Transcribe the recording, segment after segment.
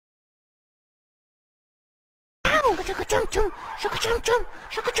shaka chum chum, shaka chum chum,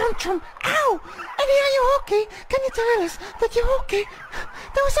 shaka chum chum. Ow! Eddie, are you okay? Can you tell us that you're okay?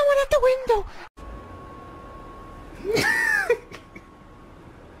 There was someone at the window.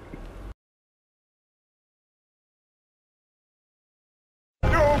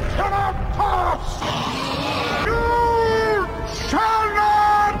 You cannot pass! You shall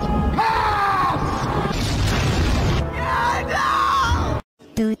not pass! No!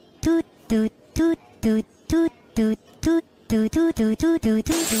 Toot toot toot toot toot toot toot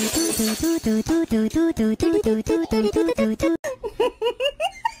toot.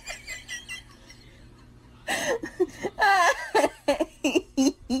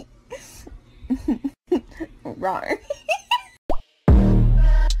 Wrong.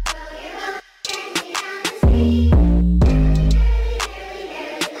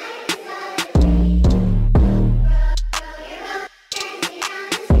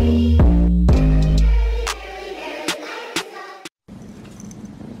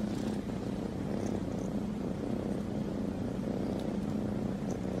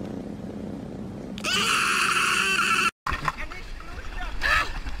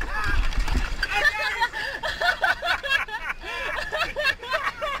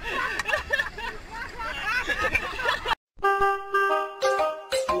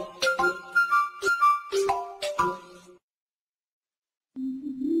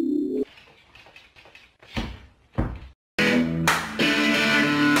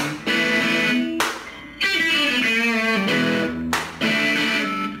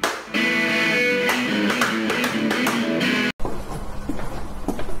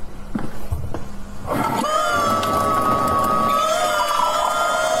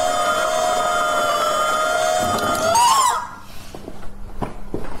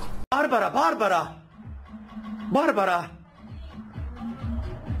 Barbara!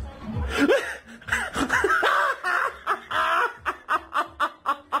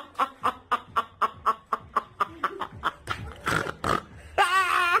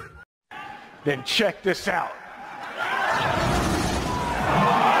 Then check this out.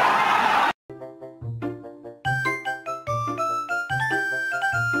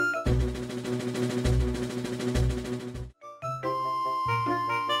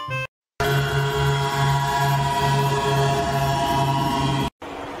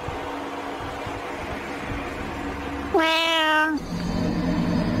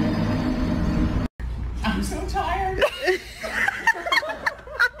 I'm so tired.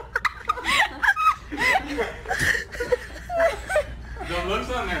 The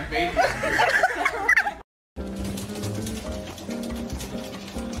looks on their faces.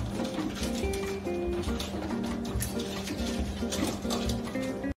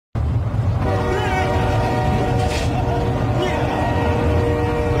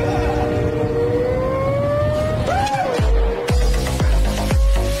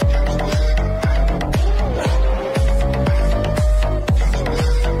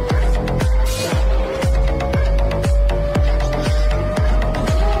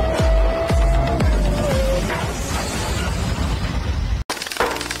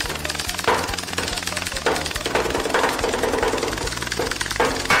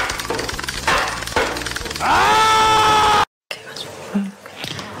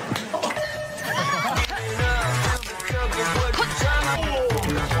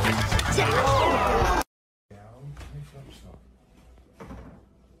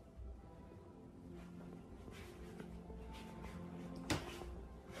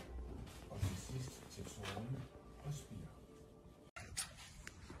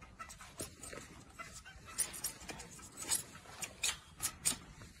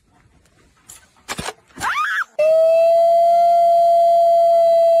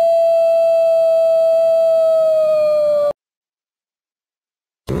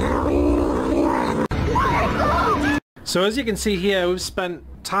 So as you can see here, we've spent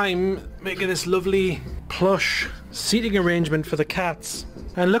time making this lovely plush seating arrangement for the cats.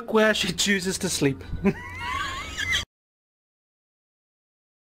 And look where she chooses to sleep.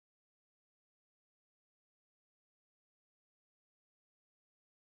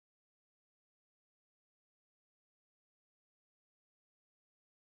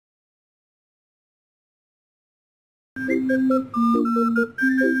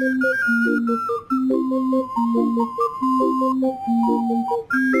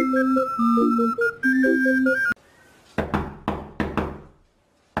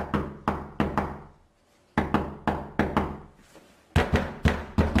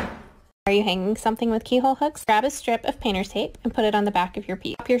 Are you hanging something with keyhole hooks? Grab a strip of painter's tape and put it on the back of your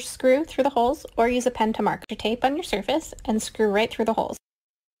piece. Pop your screw through the holes or use a pen to mark your tape on your surface and screw right through the holes.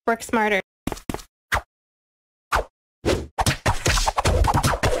 Work smarter.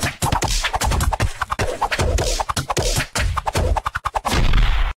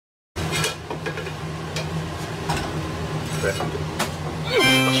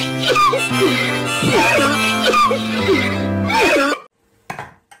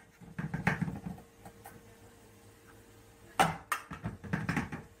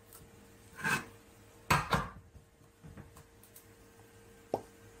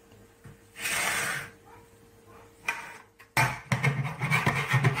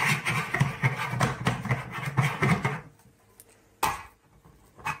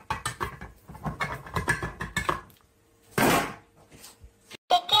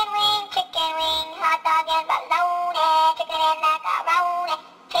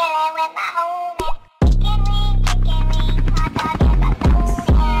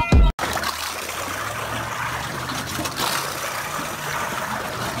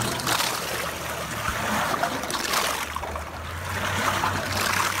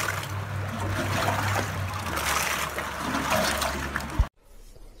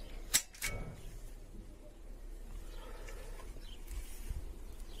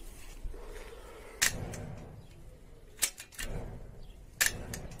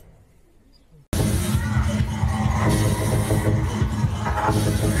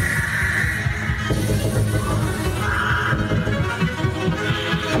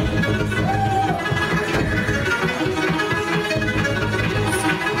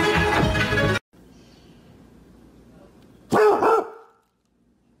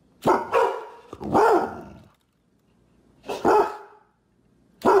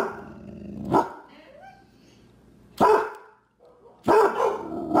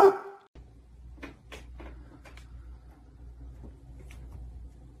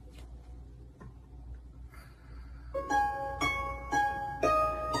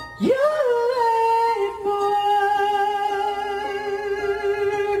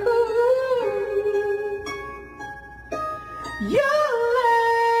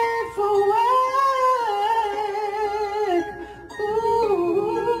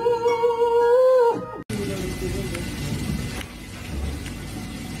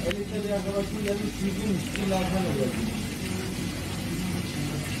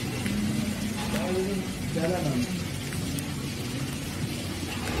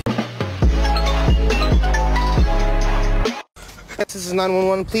 This is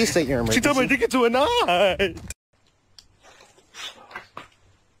 911. Please state your emergency. She told me to get to a night.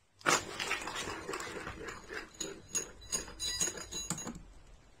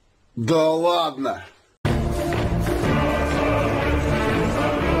 Да ладно.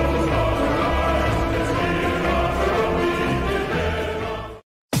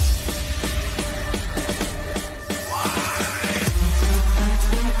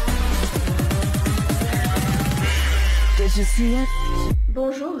 Did you see it?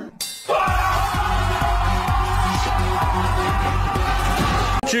 Bonjour.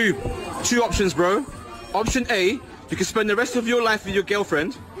 Two options, bro. Option A, you can spend the rest of your life with your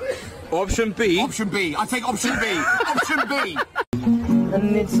girlfriend. Or option B. Option B. I take option B. Option B. I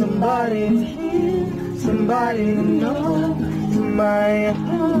need somebody to hear, somebody to know. My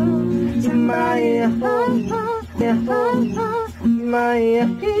home, my home, my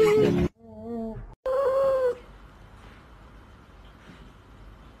home.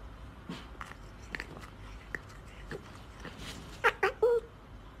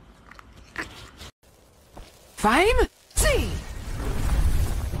 Fame? See.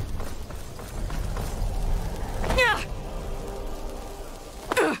 Yeah.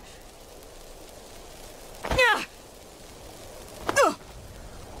 Yeah.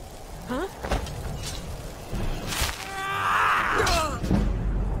 Huh?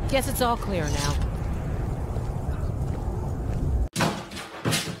 Guess it's all clear now.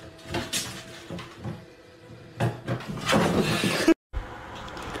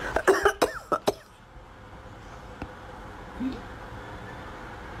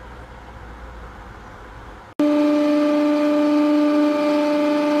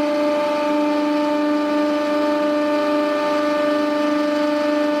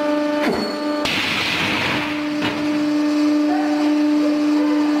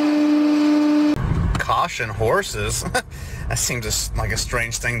 Caution horses? That seems like a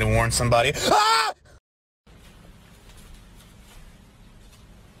strange thing to warn somebody. Ah!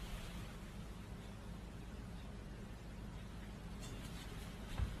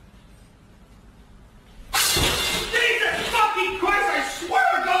 Jesus fucking Christ! I swear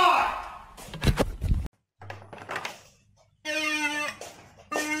to God!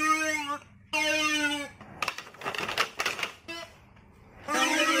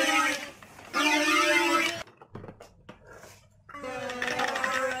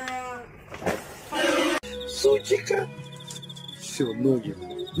 Сучка. Все, ноги.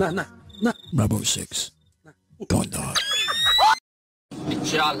 На. Bravo 6. Gone dog.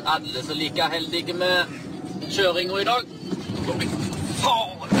 ikke alle så like heldige med kjøringen i dag.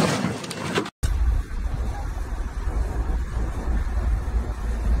 Faen!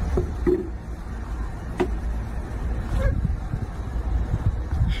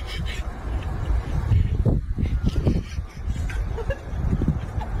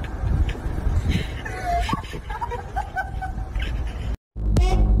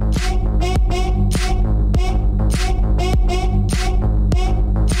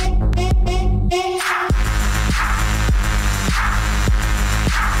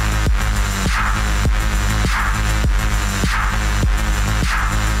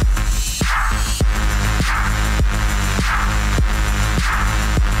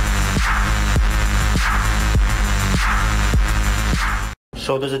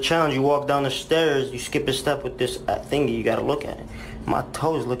 So there's a challenge, you walk down the stairs, you skip a step with this thingy, you gotta look at it. My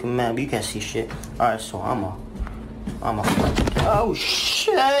toes looking mad, but you can't see shit. Alright, so I'm a... Oh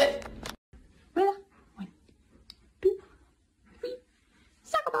shit! Voilà. 1, 2, 3,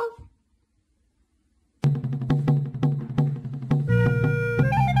 soccer ball.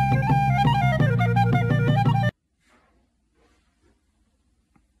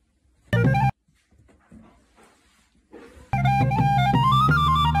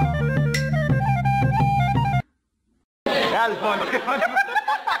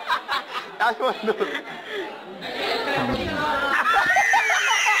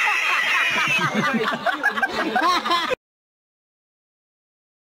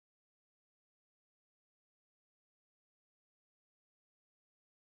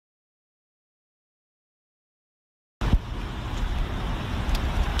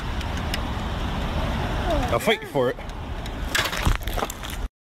 I'll fight you for it.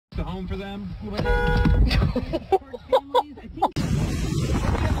 The home for them.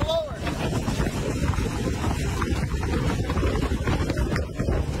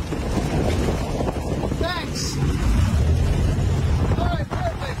 Thanks. All right,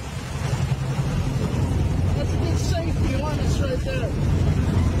 perfect. That's a big safety on us right there.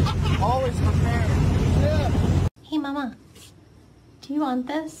 Always prepared. Yeah. Hey, Mama. Do you want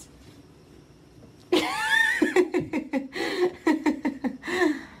this?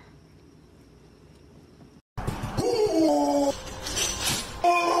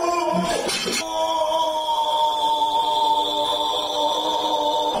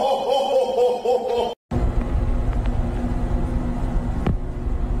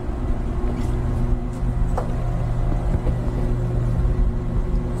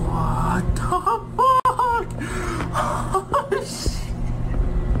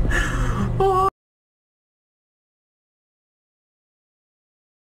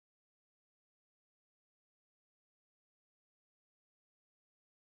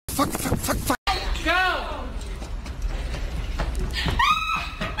 Fuck. Go!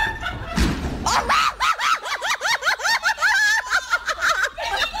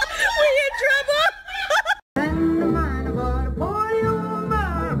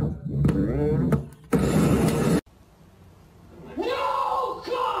 No,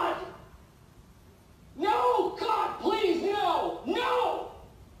 God! No, God, please, no! No!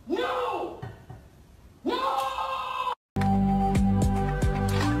 No! No!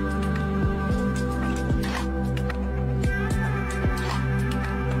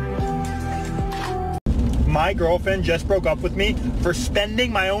 My girlfriend just broke up with me for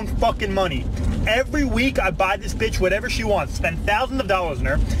spending my own fucking money. Every week I buy this bitch whatever she wants, spend thousands of dollars on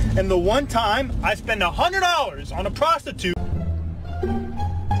her, and the one time I spend $100 on a prostitute.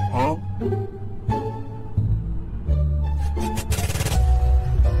 Huh?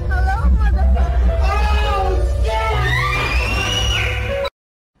 Hello, motherfucker! Oh, shit!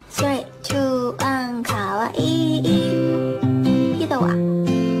 最中安かわいい人は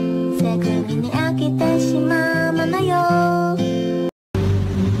世界に飽きてしまうものよ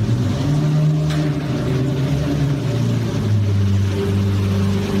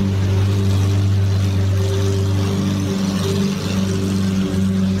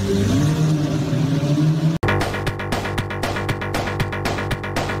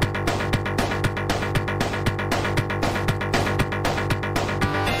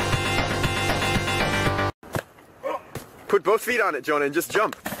Put both feet on it, Jonah, and just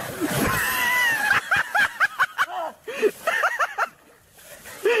jump.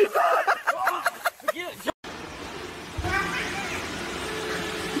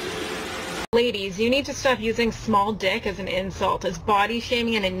 Ladies, you need to stop using small dick as an insult, as body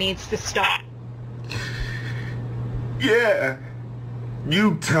shaming, and it needs to stop. Yeah.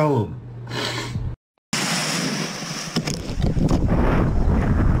 You tell him.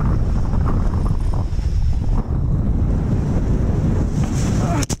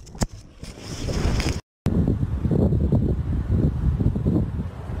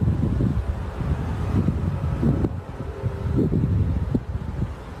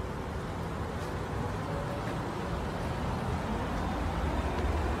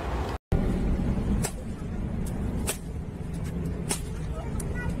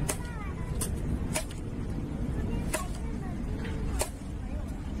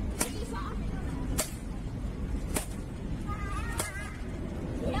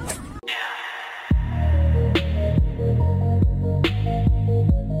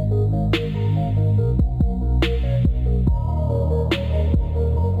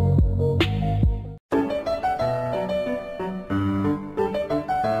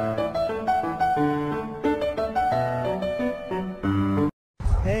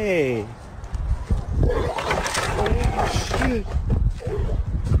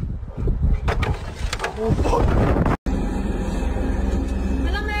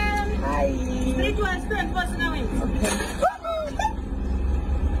 Hello,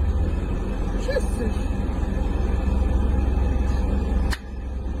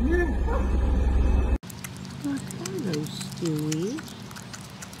 Stewie.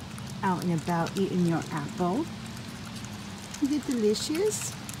 Out and about eating your apple. Is it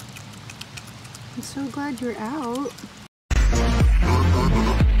delicious? I'm so glad you're out.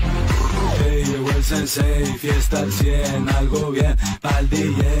 Llegó el sensei, fiesta al 100, algo bien pa'l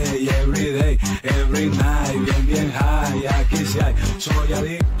DJ, every day, every night, bien, bien high, aquí sí hay, soy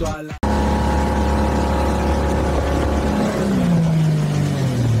adicto a la...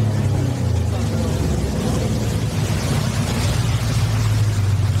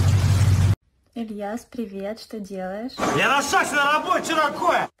 Ильяс, привет, что делаешь? Я на шахте на работе, что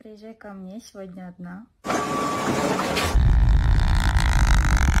такое? Приезжай ко мне, сегодня одна.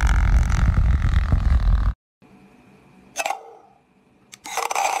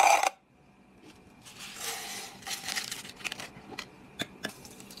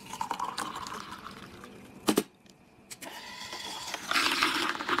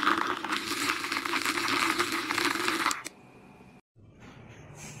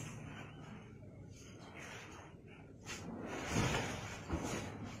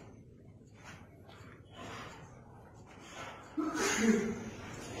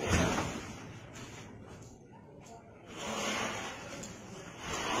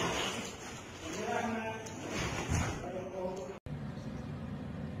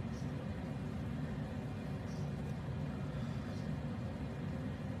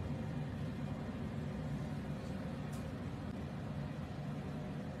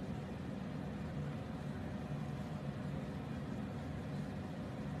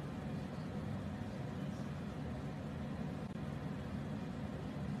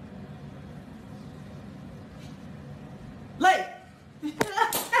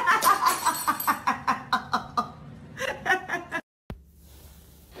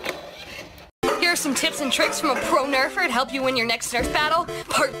 Here are some tips and tricks from a pro nerfer to help you win your next nerf battle.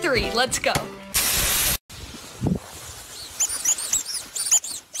 Part 3, let's go.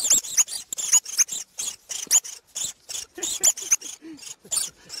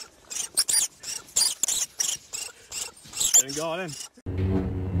 Ain't going in.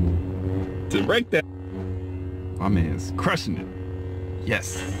 To break that. My man's crushing it.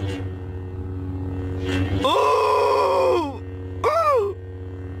 Yes. Ooh! Ooh!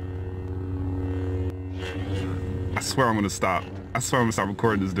 I swear I'm gonna stop. I swear I'm gonna stop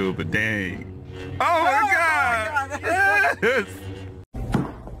recording this dude, but dang. Oh my god! Yes!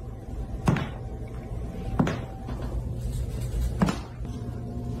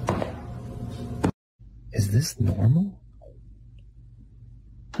 Is this normal?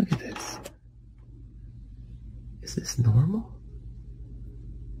 Look at this. Is this normal?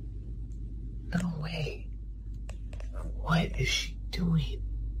 No way. What is she doing?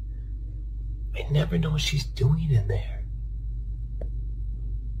 I never know what she's doing in there.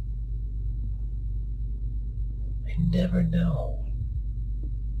 I never know.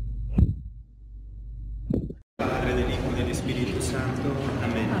 Padre, del Hijo y del Espíritu Santo.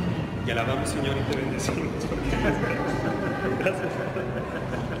 Amén. Y alabamos, Señor, y te bendecimos. Gracias.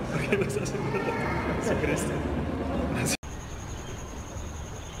 Porque nos hace Jesucristo.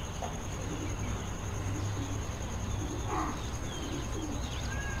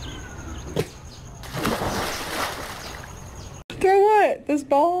 Throw what? This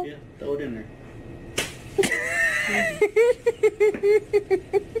ball? Yeah, throw it in there.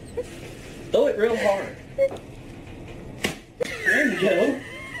 Throw it real hard. There you go.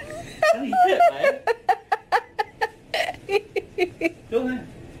 How do you hit, man? Go ahead.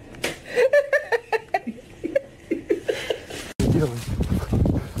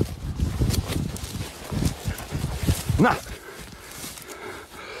 Nah.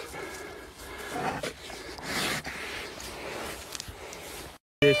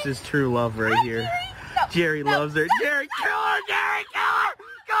 This is true love right here. Jerry loves her. Jerry, kill her! Jerry, kill her!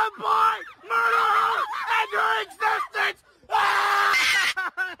 Good boy! Murder her! End her existence! Ah! It's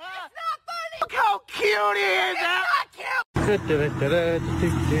not funny! Look how cute he is! It's not cute!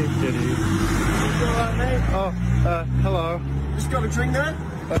 Oh, hello. Just got a drink there?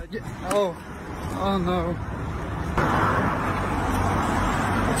 Oh no.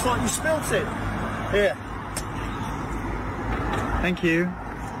 Looks like you spilt it. Here. Thank you.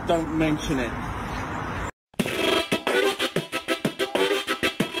 Don't mention it.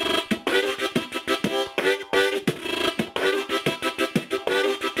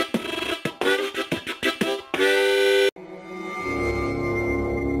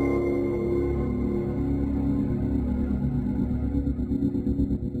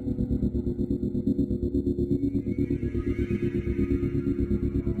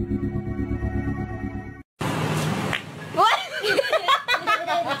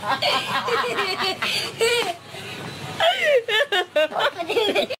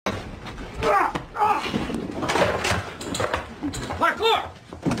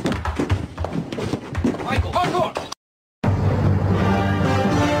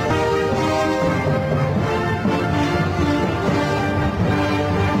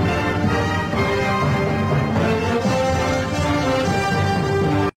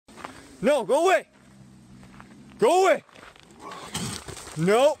 No, go away. Go away.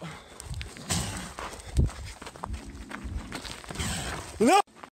 No. No.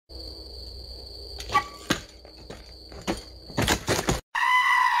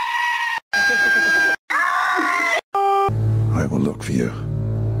 I will look for you.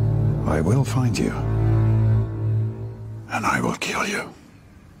 I will find you. And I will kill you.